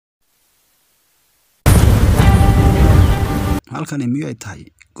halkani miyay tahay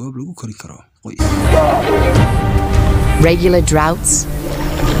goob lagu kori karo qoys. Regular droughts,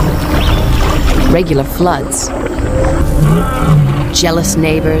 regular floods, jealous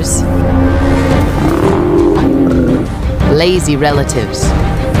neighbors, lazy relatives,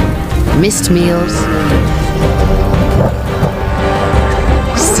 missed meals,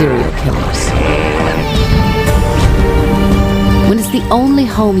 serial killers. When it's the only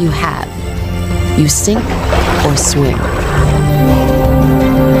home you have, you sink or swim.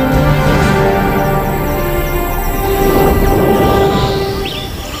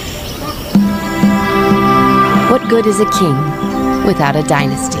 What good is a king without a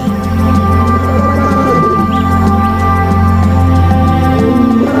dynasty?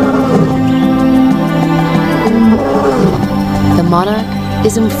 The monarch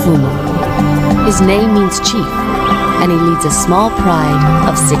is Mfumu. His name means chief, and he leads a small pride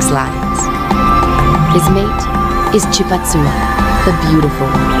of 6 lions. His mate is Chipatsua, the beautiful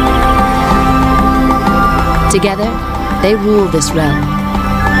one. Together, they rule this realm,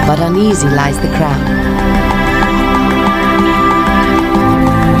 but uneasy lies the crown.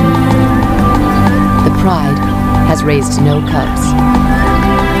 The pride has raised no cubs.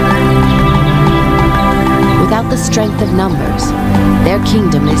 Without the strength of numbers, their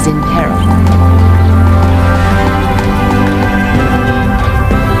kingdom is in peril.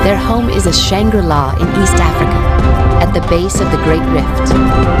 Their home is a Shangri-La in East Africa, at the base of the Great Rift.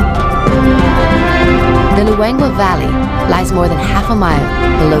 The Luangwa Valley lies more than half a mile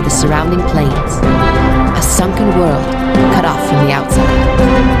below the surrounding plains, a sunken world cut off from the outside.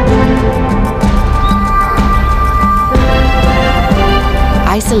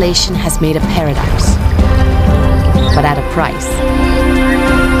 Isolation has made a paradise, but at a price.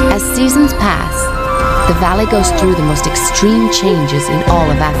 As seasons pass, the valley goes through the most extreme changes in all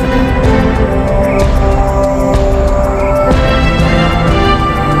of Africa.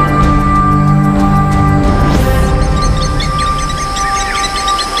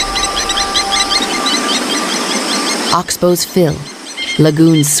 Oxbows fill,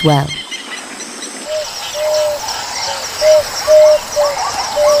 lagoons swell.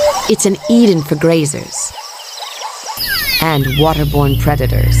 It's an Eden for grazers and waterborne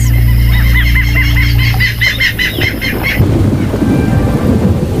predators.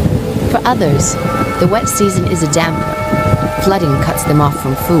 For others, the wet season is a damper. Flooding cuts them off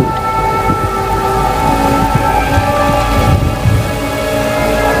from food.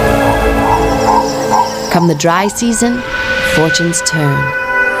 Come the dry season, fortunes turn.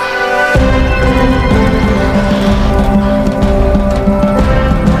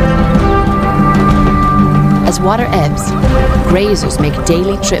 As water ebbs, grazers make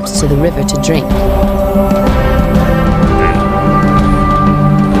daily trips to the river to drink.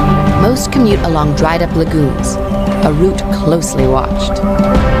 Most commute along dried-up lagoons, a route closely watched.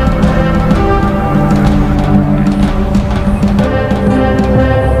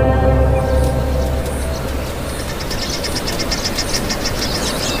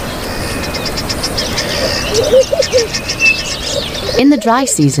 In the dry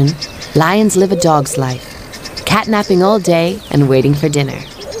season, lions live a dog's life, catnapping all day and waiting for dinner.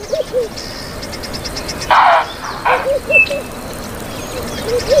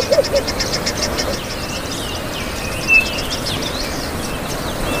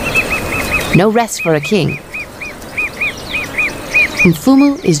 No rest for a king.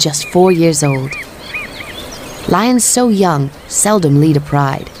 Mfumu is just 4 years old. Lions so young seldom lead a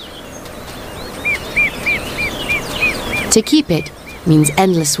pride. To keep it means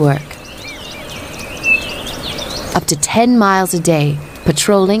endless work. Up to 10 miles a day,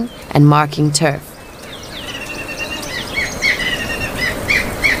 patrolling and marking turf.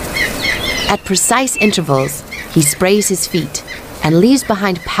 At precise intervals, he sprays his feet and leaves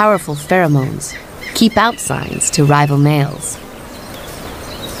behind powerful pheromones, keep out signs to rival males.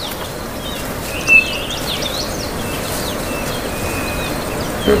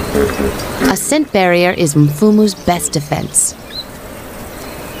 A scent barrier is Mfumu's best defense.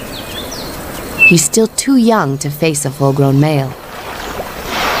 He's still too young to face a full-grown male.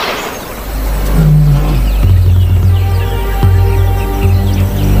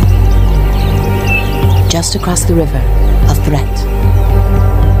 Just across the river, a threat.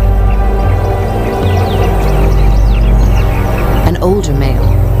 An older male,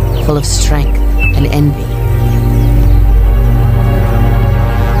 full of strength and envy.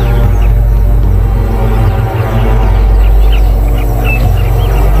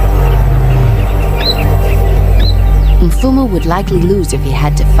 Mfumu would likely lose if he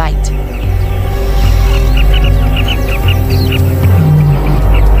had to fight.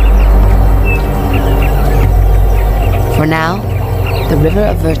 For now, the river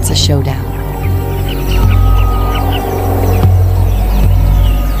averts a showdown.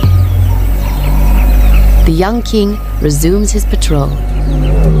 The young king resumes his patrol.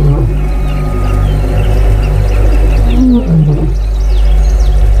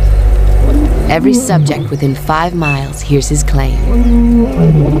 Every subject within 5 miles hears his claim.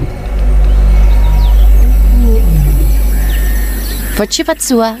 For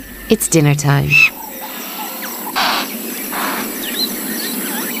Chipatsua, it's dinner time.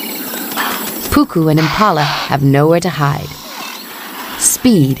 Puku and Impala have nowhere to hide.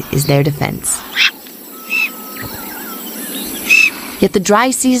 Speed is their defense. Yet the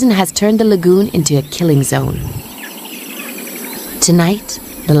dry season has turned the lagoon into a killing zone. Tonight,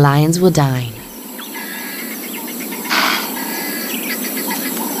 the lions will dine.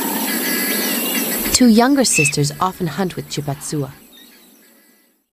 Two younger sisters often hunt with Chipatsua.